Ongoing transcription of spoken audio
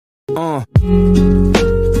Hey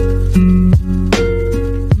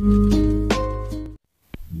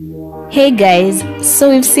guys, so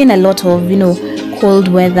we've seen a lot of cold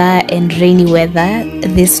weather and rainy weather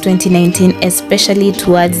this 2019, especially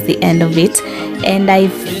towards the end of it, and I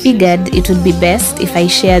figured it would be best if I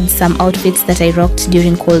shared some outfits that I rocked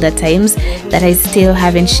during colder times that I still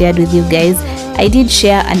haven't shared with you guys. I did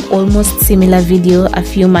share an almost similar video a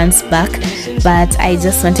few months back, but I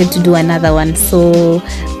just wanted to do another one. So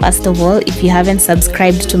first of all, if you haven't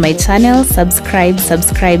subscribed to my channel, subscribe,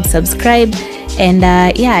 and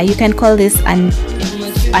yeah, you can call this an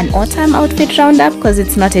autumn outfit roundup because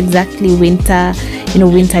it's not exactly winter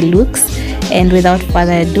looks. And without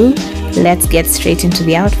further ado, let's get straight into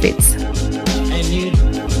the outfits.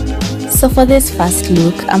 So for this first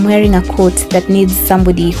look, I'm wearing a coat that needs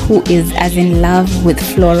somebody who is as in love with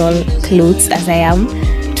floral clothes as I am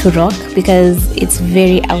to rock, because it's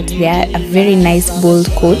very out there, a very nice bold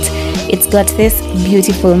coat. It's got this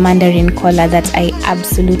beautiful mandarin collar that I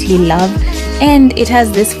absolutely love, and it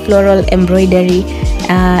has this floral embroidery.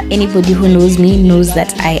 Anybody who knows me knows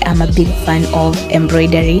that I am a big fan of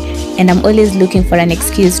embroidery, and I'm always looking for an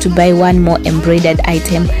excuse to buy one more embroidered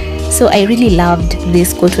item. So I really loved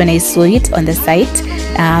this coat when I saw it on the site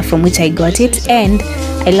from which I got it, and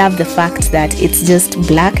I love the fact that it's just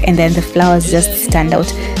black and then the flowers just stand out.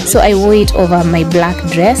 So I wore it over my black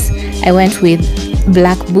dress. I went with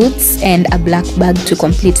black boots and a black bag to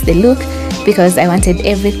complete the look because I wanted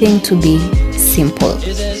everything to be simple.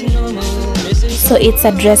 So it's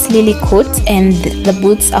a dress lily coat, and the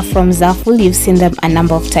boots are from Zaful. You've seen them a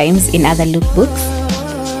number of times in other lookbooks.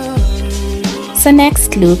 So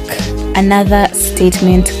next look, another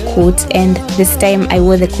statement coat, and this time I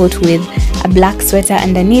wore the coat with a black sweater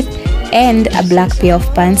underneath and a black pair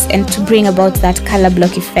of pants, and to bring about that color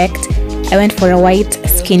block effect, I went for a white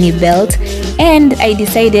skinny belt, and I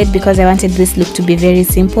decided, because I wanted this look to be very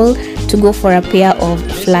simple, to go for a pair of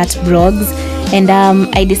flat brogues. And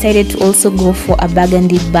I decided to also go for a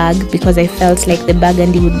burgundy bag because I felt like the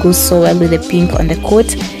burgundy would go so well with the pink on the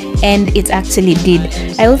coat, and it actually did.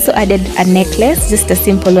 I also added a necklace, just a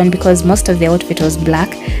simple one, because most of the outfit was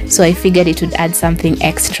black, so I figured it would add something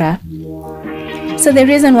extra. So the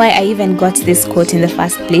reason why I even got this coat in the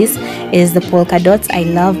first place is the polka dots. I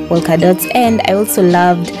love polka dots, and I also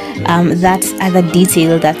loved that other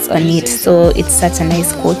detail that's on it, so it's such a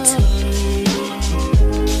nice coat.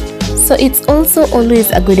 So it's also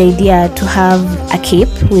always a good idea to have a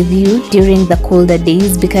cape with you during the colder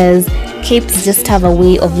days, because capes just have a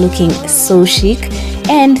way of looking so chic.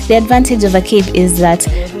 And the advantage of a cape is that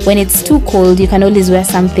when it's too cold, you can always wear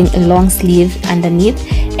something long sleeve underneath,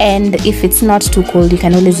 and if it's not too cold, you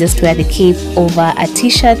can always just wear the cape over a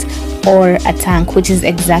t-shirt or a tank, which is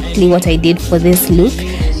exactly what I did for this look.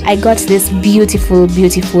 I got this beautiful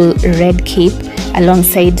red cape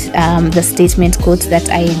alongside the statement coat that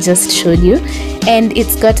I just showed you, and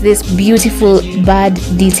it's got this beautiful bird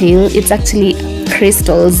detail. It's actually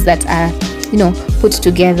crystals that are put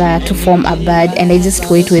together to form a bird, and I just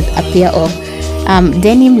wore it with a pair of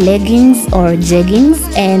denim leggings or jeggings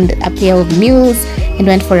and a pair of mules, and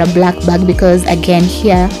went for a black bag because, again,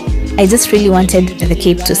 here I just really wanted the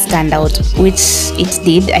cape to stand out, which it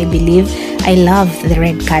did, I believe. I love the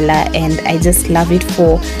red color, and I just love it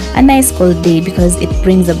for a nice cold day because it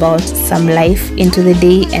brings about some life into the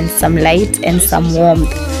day and some light and some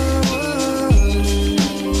warmth.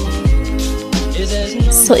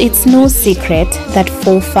 So it's no secret that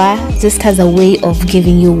faux fur just has a way of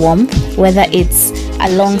giving you warmth, whether it's a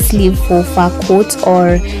long sleeve faux fur coat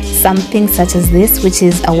or something such as this, which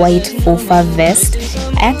is a white faux fur vest.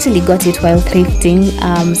 I actually got it while thrifting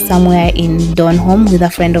somewhere in Donholm with a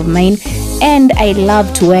friend of mine, and I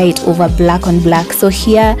love to wear it over black on black. So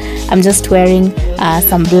here I'm just wearing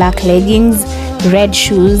some black leggings, red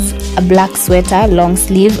shoes, a black sweater long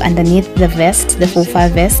sleeve underneath the vest, the faux fur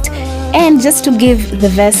vest. And just to give the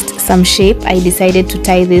vest some shape, I decided to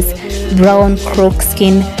tie this brown croc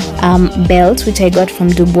skin belt, which I got from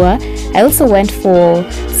Dubois. I also went for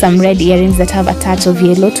some red earrings that have a touch of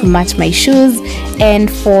yellow to match my shoes,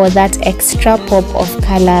 and for that extra pop of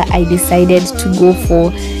color, I decided to go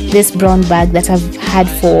for this brown bag that I've had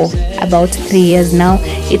for about 3 years now.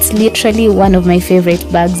 It's literally one of my favorite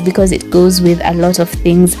bags because it goes with a lot of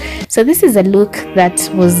things. So this is a look that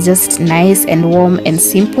was just nice and warm and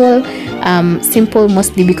simple. Simple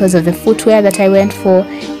mostly because of the footwear that I went for,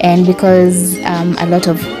 and because a lot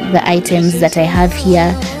of the items that I have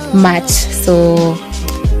here match. So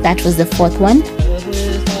that was the fourth one.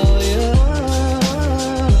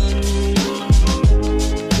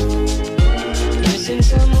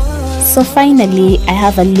 So finally, I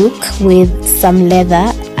have a look with some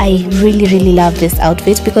leather. I really love this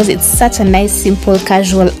outfit because it's such a nice, simple,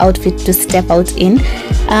 casual outfit to step out in.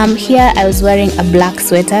 Here I was wearing a black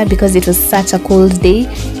sweater because it was such a cold day,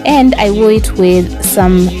 and I wore it with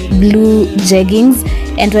some blue jeggings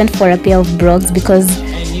and went for a pair of brogues because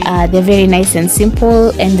they're very nice and simple,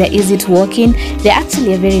 and they're easy to walk in. They're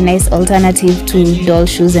actually a very nice alternative to doll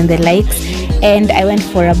shoes and the likes. And I went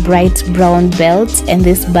for a bright brown belt and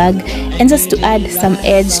this bag, and just to add some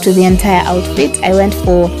edge to the entire outfit, I went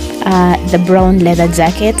for the brown leather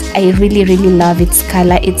jacket. I really love its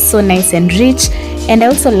color. It's so nice and rich, and I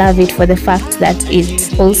also love it for the fact that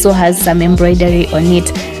it also has some embroidery on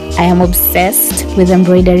it. I am obsessed with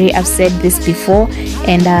embroidery. I've said this before,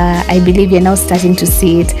 and I believe you're now starting to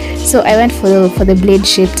see it. So I went for the blade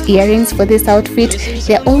shaped earrings for this outfit.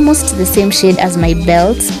 They're almost the same shade as my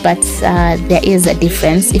belt, but there is a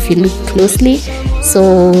difference if you look closely.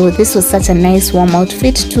 So this was such a nice warm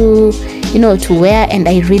outfit to wear, and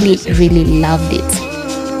I really loved it.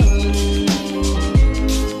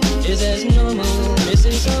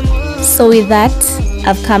 So with that,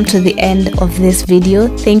 I've come to the end of this video.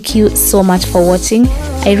 Thank you so much for watching.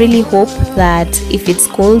 I really hope that if it's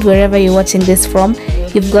cold wherever you're watching this from,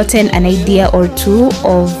 you've gotten an idea or two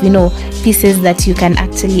of pieces that you can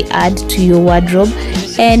actually add to your wardrobe.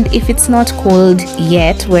 And if it's not cold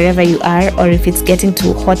yet wherever you are, or if it's getting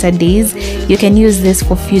to hotter days, you can use this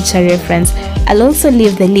for future reference. I'll also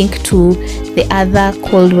leave the link to the other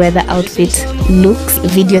cold weather outfit looks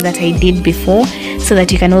video that I did before, so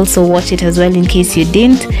that you can also watch it as well in case you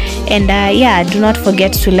didn't. And yeah, do not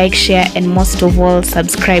forget to like, share, and most of all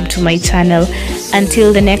subscribe to my channel.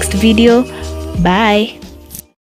 Until the next video, bye.